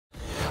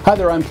Hi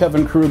there, I'm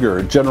Kevin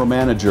Kruger, General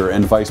Manager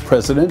and Vice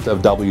President of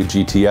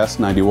WGTS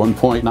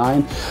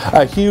 91.9.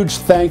 A huge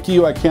thank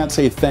you. I can't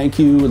say thank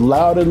you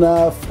loud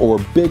enough or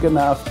big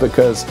enough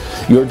because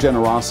your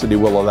generosity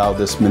will allow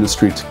this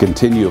ministry to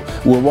continue.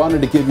 We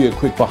wanted to give you a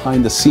quick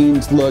behind the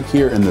scenes look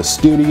here in the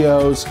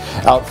studios,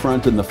 out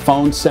front in the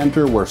phone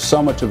center where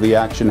so much of the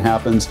action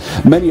happens,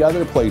 many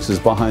other places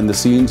behind the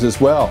scenes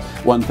as well.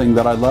 One thing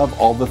that I love,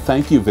 all the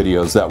thank you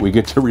videos that we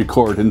get to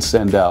record and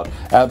send out.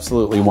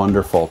 Absolutely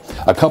wonderful.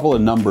 A couple of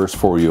numbers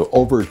for you.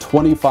 Over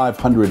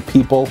 2,500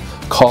 people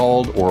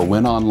called or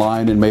went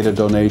online and made a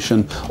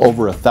donation.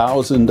 Over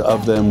 1,000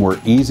 of them were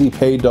easy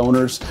pay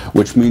donors,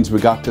 which means we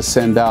got to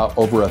send out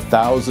over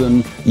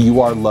 1,000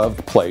 You Are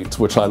Loved plates,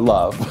 which I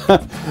love.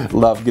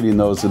 Love getting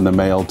those in the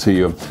mail to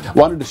you.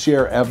 Wanted to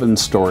share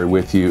Evan's story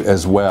with you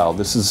as well.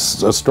 This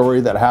is a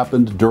story that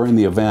happened during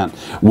the event.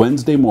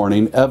 Wednesday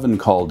morning, Evan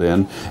called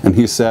in and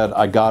he said,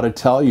 I gotta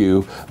tell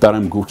you that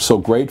I'm so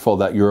grateful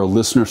that you're a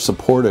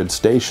listener-supported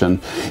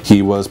station.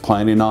 He was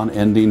planning on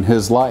ending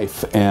his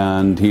life,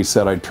 and he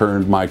said, I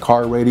turned my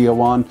car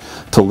radio on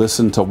to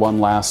listen to one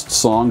last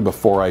song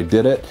before I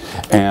did it,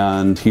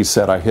 and he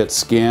said I hit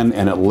scan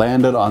and it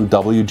landed on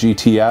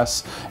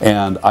WGTS,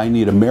 and I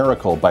Need a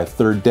Miracle by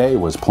Third Day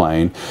was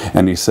playing,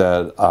 and he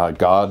said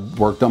God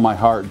worked on my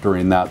heart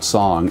during that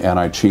song and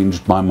I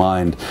changed my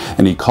mind.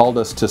 And he called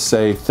us to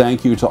say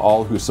thank you to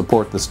all who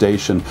support the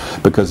station,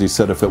 because he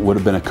said if it would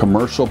have been a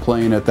commercial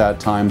playing at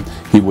that time,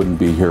 he wouldn't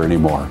be here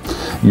anymore.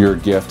 Your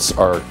gifts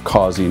are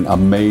causing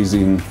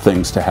amazing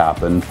things to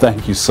happen.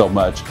 Thank you so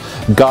much.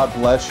 God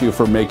bless you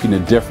for making a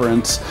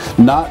difference,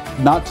 not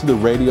to the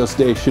radio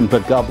station,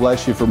 but God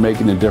bless you for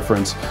making a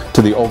difference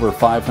to the over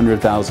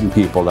 500,000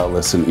 people that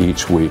listen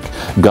each week.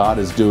 God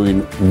is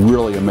doing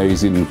really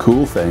amazing and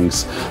cool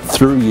things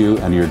through you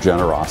and your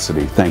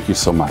generosity. Thank you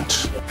so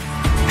much.